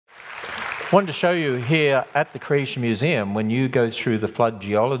Wanted to show you here at the Creation Museum, when you go through the flood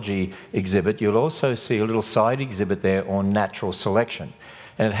geology exhibit, you'll also see a little side exhibit there on natural selection.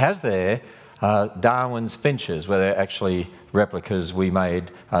 And it has there Darwin's finches, where they're actually replicas we made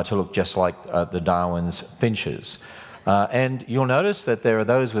to look just like the Darwin's finches. And you'll notice that there are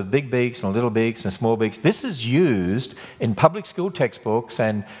those with big beaks and little beaks and small beaks. This is used in public school textbooks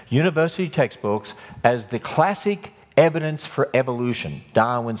and university textbooks as the classic evidence for evolution,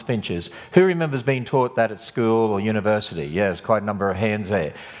 Darwin's finches. Who remembers being taught that at school or university? Yeah, there's quite a number of hands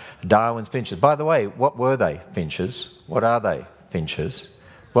there. Darwin's finches. By the way, what were they? Finches. What are they? Finches.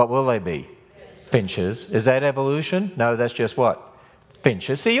 What will they be? Finches. Is that evolution? No, that's just what?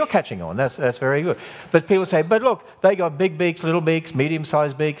 Finches. See, you're catching on. That's very good. But people say, but look, they got big beaks, little beaks,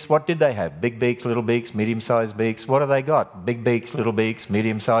 medium-sized beaks. What did they have? Big beaks, little beaks, medium-sized beaks. What have they got? Big beaks, little beaks,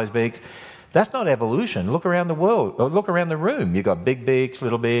 medium-sized beaks. That's not evolution. Look around the world, or look around the room. You've got big beaks,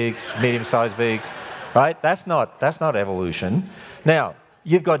 little beaks, medium-sized beaks, right? That's not evolution. Now,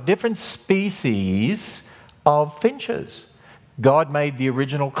 you've got different species of finches. God made the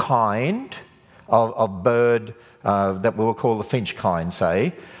original kind of bird that we'll call the finch kind,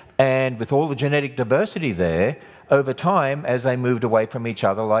 say, and with all the genetic diversity there, over time, as they moved away from each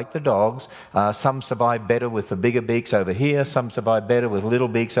other, like the dogs, some survive better with the bigger beaks over here, some survive better with little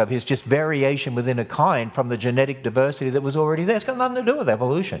beaks over here. It's just variation within a kind from the genetic diversity that was already there. It's got nothing to do with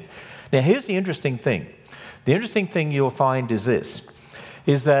evolution. Now, here's the interesting thing. The interesting thing you'll find is this,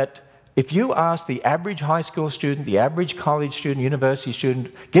 is that if you ask the average high school student, the average college student, university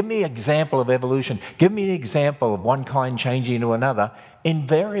student, give me an example of evolution, give me an example of one kind changing into another,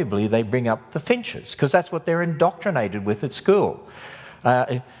 invariably they bring up the finches, because that's what they're indoctrinated with at school.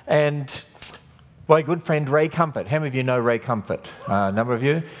 And my good friend Ray Comfort, how many of you know Ray Comfort? A number of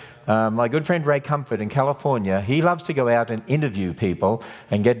you? My good friend Ray Comfort in California, he loves to go out and interview people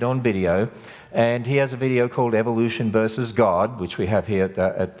and get it on video. And he has a video called Evolution versus God, which we have here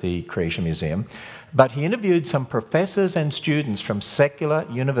at the Creation Museum. But he interviewed some professors and students from secular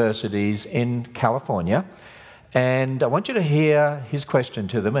universities in California. And I want you to hear his question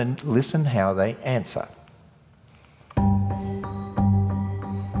to them and listen how they answer.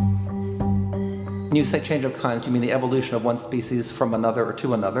 When you say change of kinds, you mean the evolution of one species from another or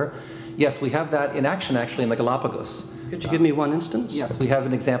to another? Yes, we have that in action actually in the Galapagos. Could you give me one instance? Yes, we have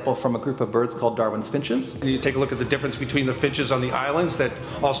an example from a group of birds called Darwin's finches. You take a look at the difference between the finches on the islands that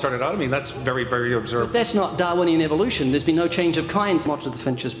all started out. I mean, that's very, very observable. But that's not Darwinian evolution. There's been no change of kinds. What do the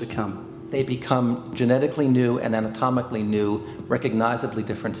finches become? They become genetically new and anatomically new, recognizably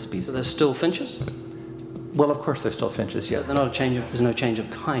different species. So they're still finches? Well, of course they're still finches, yes. They're not a change of, there's no change of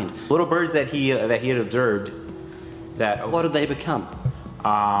kind. Little birds that he had observed that... What did they become?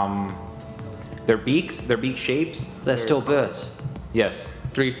 Their beak shapes. They're still birds. Yes.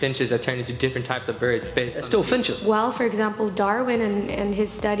 3 finches that turn into different types of birds. They're still finches. Well, for example, Darwin and his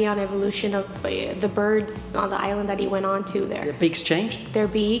study on evolution of the birds on the island that he went on to there. Their beaks changed? Their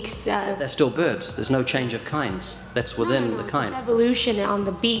beaks. They're still birds. There's no change of kinds. That's within the kind. Evolution on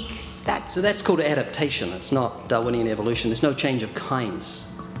the beaks. So that's called adaptation. It's not Darwinian evolution. There's no change of kinds.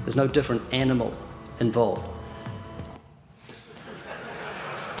 There's no different animal involved.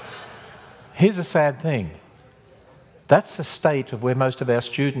 Here's a sad thing. That's the state of where most of our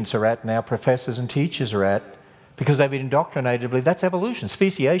students are at now, professors and teachers are at, because they've been indoctrinated to believe that's evolution.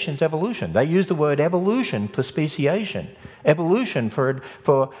 Speciation is evolution. They use the word evolution for speciation, evolution for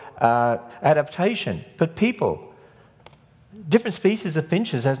adaptation. But people, different species of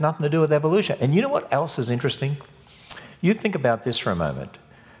finches has nothing to do with evolution. And you know what else is interesting? You think about this for a moment,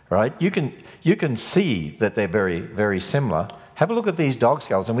 right? You can see that they're very, very similar. Have a look at these dog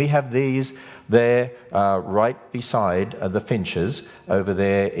skulls, and we have these there right beside the finches over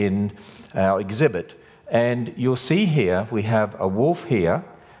there in our exhibit. And you'll see here we have a wolf here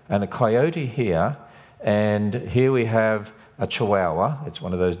and a coyote here, and here we have a chihuahua. It's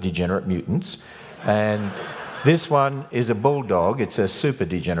one of those degenerate mutants. And this one is a bulldog. It's a super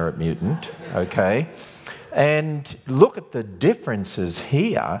degenerate mutant, okay? And look at the differences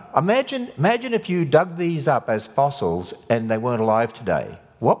here. Imagine if you dug these up as fossils and they weren't alive today.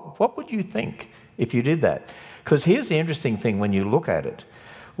 What would you think if you did that? Because here's the interesting thing when you look at it.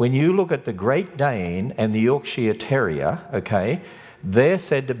 When you look at the Great Dane and the Yorkshire Terrier, okay, they're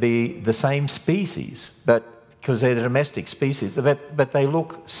said to be the same species, but because they're the domestic species, but they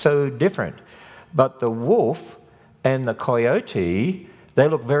look so different. But the wolf and the coyote, they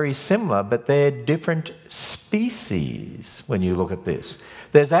look very similar, but they're different species when you look at this.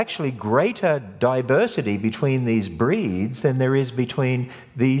 There's actually greater diversity between these breeds than there is between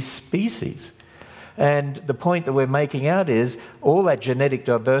these species. And the point that we're making out is all that genetic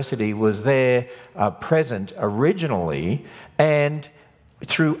diversity was there, present originally, and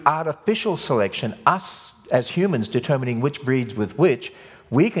through artificial selection, us as humans determining which breeds with which,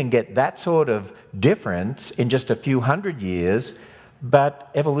 we can get that sort of difference in just a few hundred years, but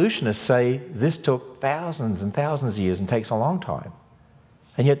evolutionists say this took thousands and thousands of years and takes a long time.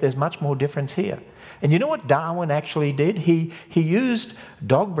 And yet there's much more difference here. And you know what Darwin actually did? He used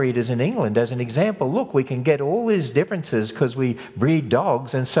dog breeders in England as an example. Look, we can get all these differences because we breed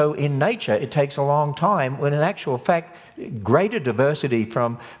dogs, and so in nature it takes a long time, when in actual fact greater diversity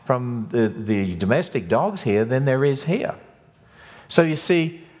from the domestic dogs here than there is here. So you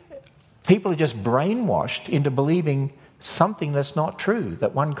see, people are just brainwashed into believing something that's not true,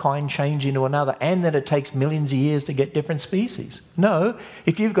 that one kind change into another, and that it takes millions of years to get different species. No,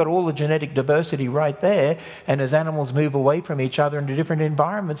 if you've got all the genetic diversity right there, and as animals move away from each other into different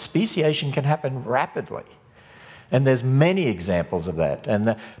environments, speciation can happen rapidly. And there's many examples of that.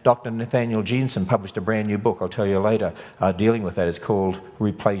 And Dr. Nathaniel Jeanson published a brand new book, I'll tell you later, dealing with that. It's called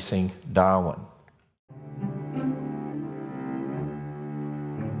Replacing Darwin.